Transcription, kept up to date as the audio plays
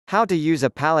How to use a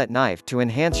palette knife to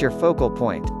enhance your focal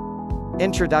point.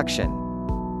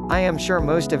 Introduction. I am sure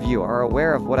most of you are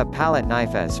aware of what a palette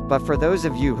knife is, but for those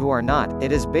of you who are not,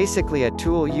 it is basically a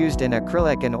tool used in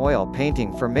acrylic and oil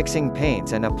painting for mixing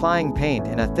paints and applying paint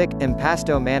in a thick,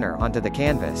 impasto manner onto the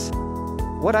canvas.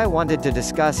 What I wanted to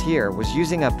discuss here was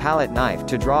using a palette knife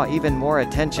to draw even more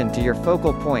attention to your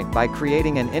focal point by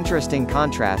creating an interesting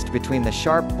contrast between the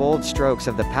sharp, bold strokes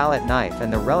of the palette knife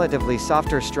and the relatively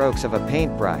softer strokes of a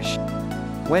paintbrush.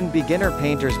 When beginner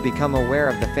painters become aware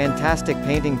of the fantastic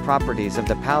painting properties of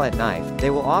the palette knife,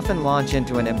 they will often launch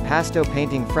into an impasto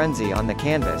painting frenzy on the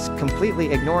canvas,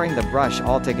 completely ignoring the brush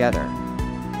altogether.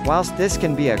 Whilst this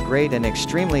can be a great and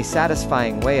extremely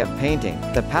satisfying way of painting,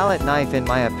 the palette knife in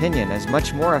my opinion is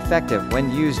much more effective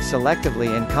when used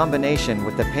selectively in combination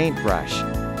with the paintbrush.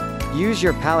 Use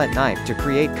your palette knife to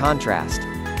create contrast.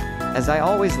 As I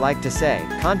always like to say,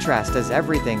 contrast is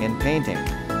everything in painting.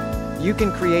 You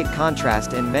can create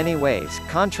contrast in many ways: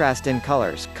 contrast in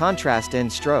colors, contrast in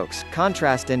strokes,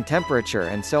 contrast in temperature,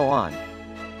 and so on.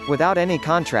 Without any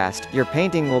contrast, your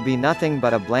painting will be nothing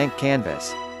but a blank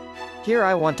canvas. Here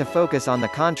I want to focus on the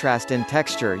contrast in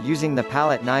texture using the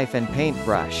palette knife and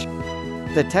paintbrush.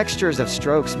 The textures of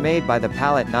strokes made by the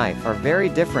palette knife are very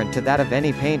different to that of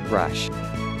any paintbrush.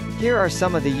 Here are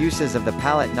some of the uses of the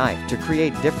palette knife to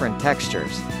create different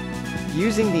textures.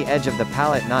 Using the edge of the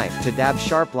palette knife to dab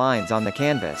sharp lines on the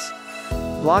canvas.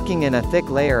 Blocking in a thick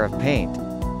layer of paint.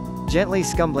 Gently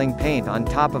scumbling paint on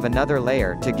top of another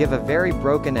layer to give a very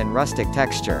broken and rustic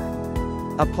texture.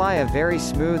 Apply a very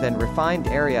smooth and refined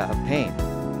area of paint.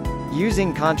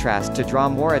 Using contrast to draw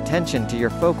more attention to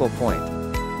your focal point.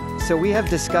 So we have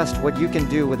discussed what you can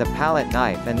do with a palette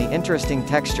knife and the interesting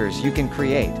textures you can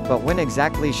create, but when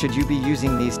exactly should you be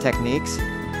using these techniques?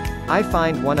 I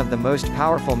find one of the most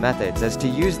powerful methods is to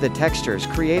use the textures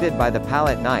created by the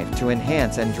palette knife to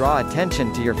enhance and draw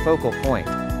attention to your focal point.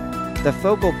 The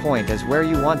focal point is where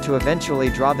you want to eventually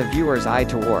draw the viewer's eye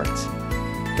towards.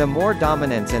 The more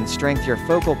dominance and strength your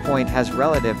focal point has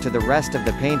relative to the rest of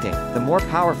the painting, the more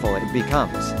powerful it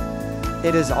becomes.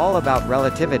 It is all about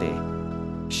relativity.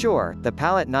 Sure, the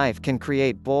palette knife can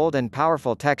create bold and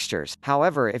powerful textures,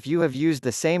 however, if you have used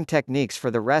the same techniques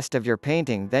for the rest of your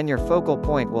painting, then your focal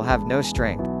point will have no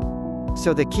strength.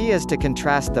 So the key is to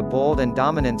contrast the bold and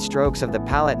dominant strokes of the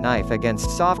palette knife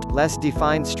against soft, less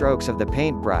defined strokes of the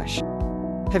paintbrush.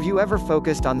 Have you ever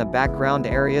focused on the background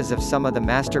areas of some of the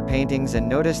master paintings and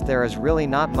noticed there is really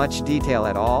not much detail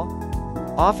at all?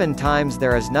 Oftentimes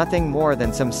there is nothing more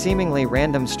than some seemingly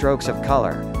random strokes of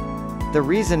color. The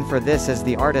reason for this is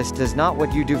the artist does not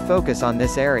want you to focus on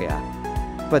this area.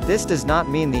 But this does not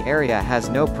mean the area has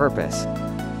no purpose.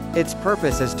 Its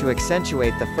purpose is to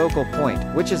accentuate the focal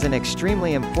point, which is an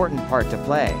extremely important part to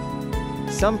play.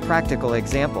 Some practical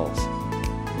examples.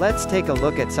 Let's take a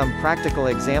look at some practical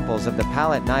examples of the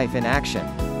palette knife in action.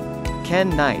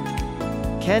 Ken Knight.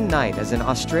 Ken Knight is an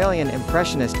Australian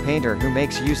impressionist painter who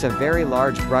makes use of very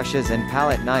large brushes and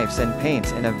palette knives and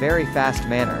paints in a very fast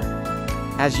manner.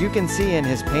 As you can see in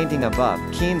his painting above,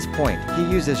 Keen's Point, he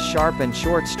uses sharp and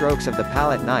short strokes of the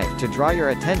palette knife to draw your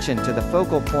attention to the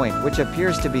focal point, which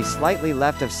appears to be slightly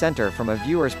left of center from a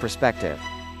viewer's perspective.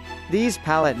 These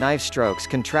palette knife strokes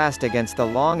contrast against the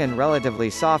long and relatively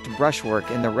soft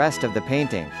brushwork in the rest of the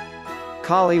painting.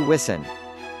 Collie Wisson.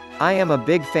 I am a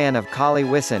big fan of Collie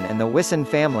Wisson and the Wisson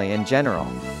family in general.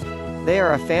 They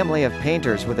are a family of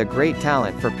painters with a great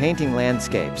talent for painting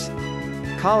landscapes.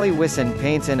 Collie Wisson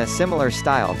paints in a similar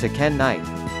style to Ken Knight.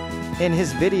 In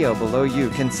his video below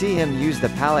you can see him use the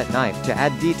palette knife to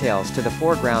add details to the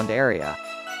foreground area.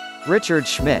 Richard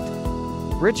Schmidt.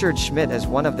 Richard Schmidt is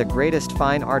one of the greatest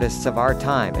fine artists of our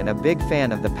time and a big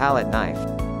fan of the palette knife.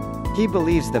 He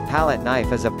believes the palette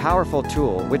knife is a powerful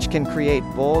tool which can create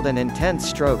bold and intense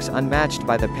strokes unmatched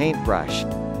by the paintbrush.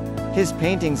 His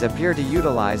paintings appear to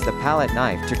utilize the palette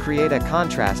knife to create a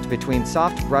contrast between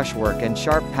soft brushwork and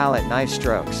sharp palette knife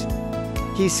strokes.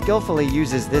 He skillfully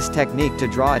uses this technique to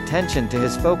draw attention to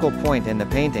his focal point in the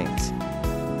paintings.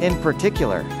 In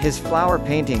particular, his flower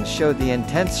paintings show the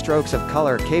intense strokes of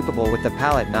color capable with the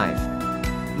palette knife.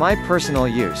 My personal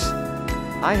use.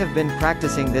 I have been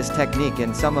practicing this technique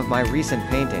in some of my recent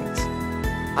paintings.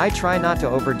 I try not to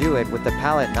overdo it with the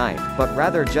palette knife, but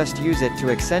rather just use it to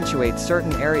accentuate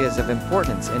certain areas of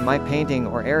importance in my painting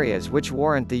or areas which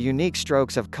warrant the unique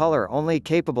strokes of color only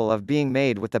capable of being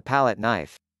made with the palette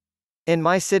knife. In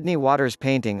my Sydney Waters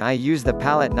painting I use the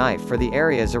palette knife for the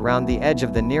areas around the edge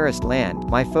of the nearest land,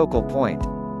 my focal point.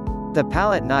 The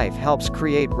palette knife helps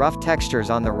create rough textures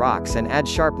on the rocks and add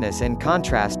sharpness in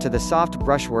contrast to the soft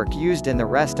brushwork used in the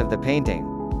rest of the painting.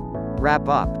 Wrap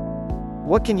up.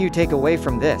 What can you take away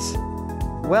from this?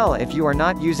 Well, if you are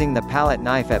not using the palette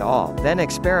knife at all, then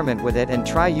experiment with it and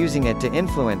try using it to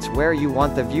influence where you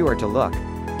want the viewer to look.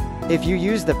 If you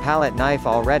use the palette knife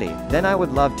already, then I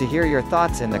would love to hear your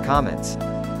thoughts in the comments.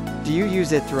 Do you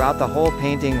use it throughout the whole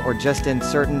painting or just in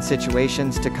certain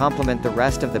situations to complement the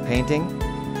rest of the painting?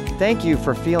 Thank you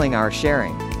for feeling our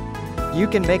sharing. You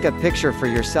can make a picture for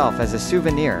yourself as a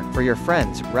souvenir, for your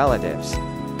friends, relatives.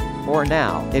 Or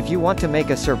now, if you want to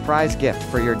make a surprise gift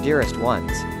for your dearest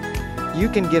ones. You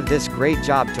can give this great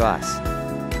job to us.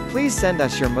 Please send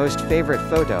us your most favorite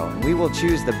photo and we will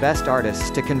choose the best artists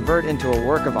to convert into a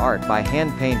work of art by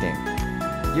hand painting.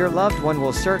 Your loved one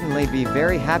will certainly be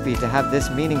very happy to have this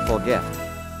meaningful gift.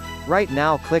 Right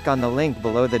now click on the link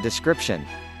below the description.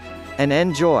 And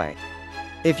enjoy!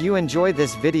 If you enjoyed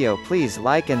this video, please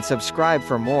like and subscribe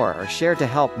for more or share to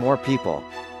help more people.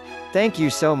 Thank you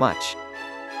so much.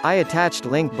 I attached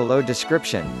link below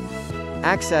description.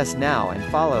 Access now and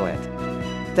follow it.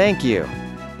 Thank you.